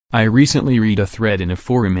I recently read a thread in a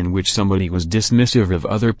forum in which somebody was dismissive of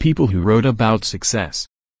other people who wrote about success.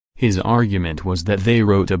 His argument was that they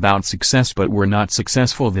wrote about success but were not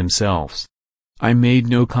successful themselves. I made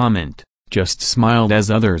no comment, just smiled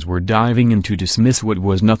as others were diving in to dismiss what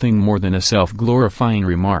was nothing more than a self-glorifying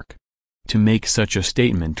remark. To make such a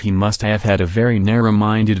statement he must have had a very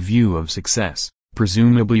narrow-minded view of success,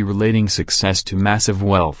 presumably relating success to massive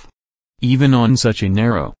wealth. Even on such a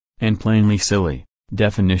narrow, and plainly silly,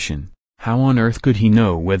 definition, how on earth could he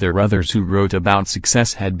know whether others who wrote about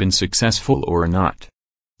success had been successful or not?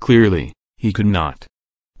 Clearly, he could not.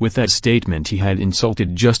 With that statement he had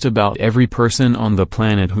insulted just about every person on the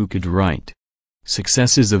planet who could write.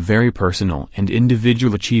 Success is a very personal and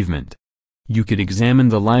individual achievement. You could examine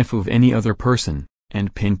the life of any other person,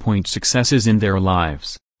 and pinpoint successes in their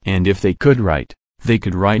lives, and if they could write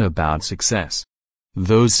about success.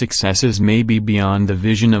 Those successes may be beyond the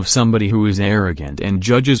vision of somebody who is arrogant and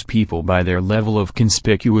judges people by their level of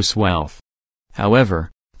conspicuous wealth. However,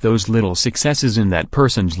 those little successes in that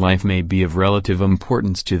person's life may be of relative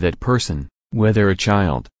importance to that person, whether a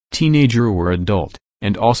child, teenager or adult,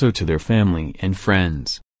 and also to their family and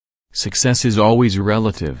friends. Success is always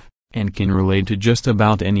relative, and can relate to just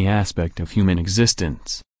about any aspect of human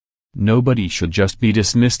existence. Nobody should just be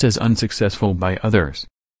dismissed as unsuccessful by others.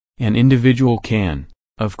 An individual can,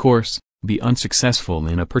 of course, be unsuccessful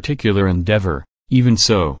in a particular endeavor. Even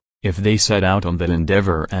so, if they set out on that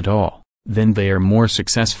endeavor at all, then they are more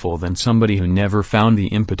successful than somebody who never found the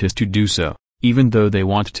impetus to do so, even though they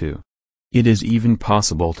want to. It is even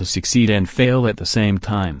possible to succeed and fail at the same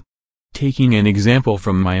time. Taking an example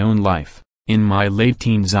from my own life, in my late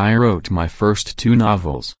teens I wrote my first 2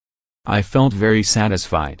 novels. I felt very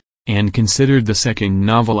satisfied, and considered the second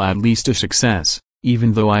novel at least a success,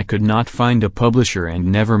 even though I could not find a publisher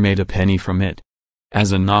and never made a penny from it.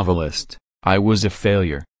 As a novelist, I was a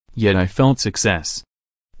failure, yet I felt success.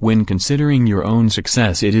 When considering your own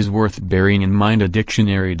success, it is worth bearing in mind a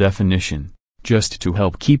dictionary definition, just to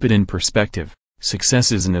help keep it in perspective.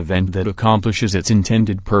 Success is an event that accomplishes its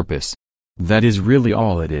intended purpose. That is really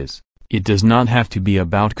all it is. It does not have to be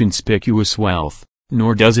about conspicuous wealth,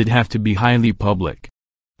 nor does it have to be highly public.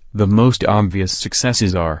 The most obvious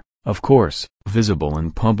successes are, of course, visible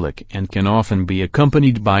and public and can often be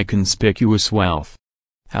accompanied by conspicuous wealth.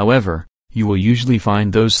 However, you will usually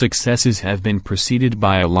find those successes have been preceded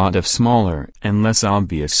by a lot of smaller and less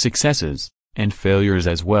obvious successes, and failures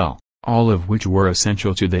as well, all of which were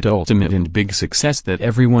essential to that ultimate and big success that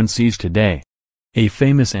everyone sees today. A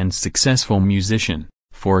famous and successful musician,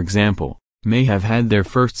 for example, may have had their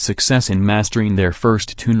first success in mastering their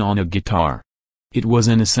first tune on a guitar. It was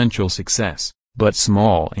an essential success, but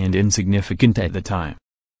small and insignificant at the time.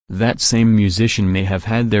 That same musician may have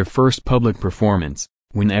had their first public performance,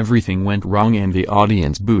 when everything went wrong and the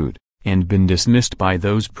audience booed, and been dismissed by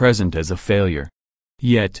those present as a failure.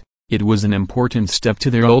 Yet, it was an important step to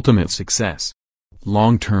their ultimate success.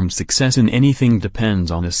 Long-term success in anything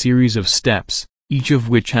depends on a series of steps, each of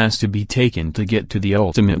which has to be taken to get to the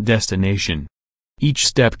ultimate destination. Each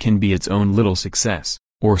step can be its own little success,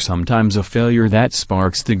 or sometimes a failure that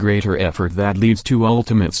sparks the greater effort that leads to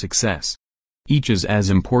ultimate success. Each is as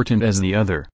important as the other,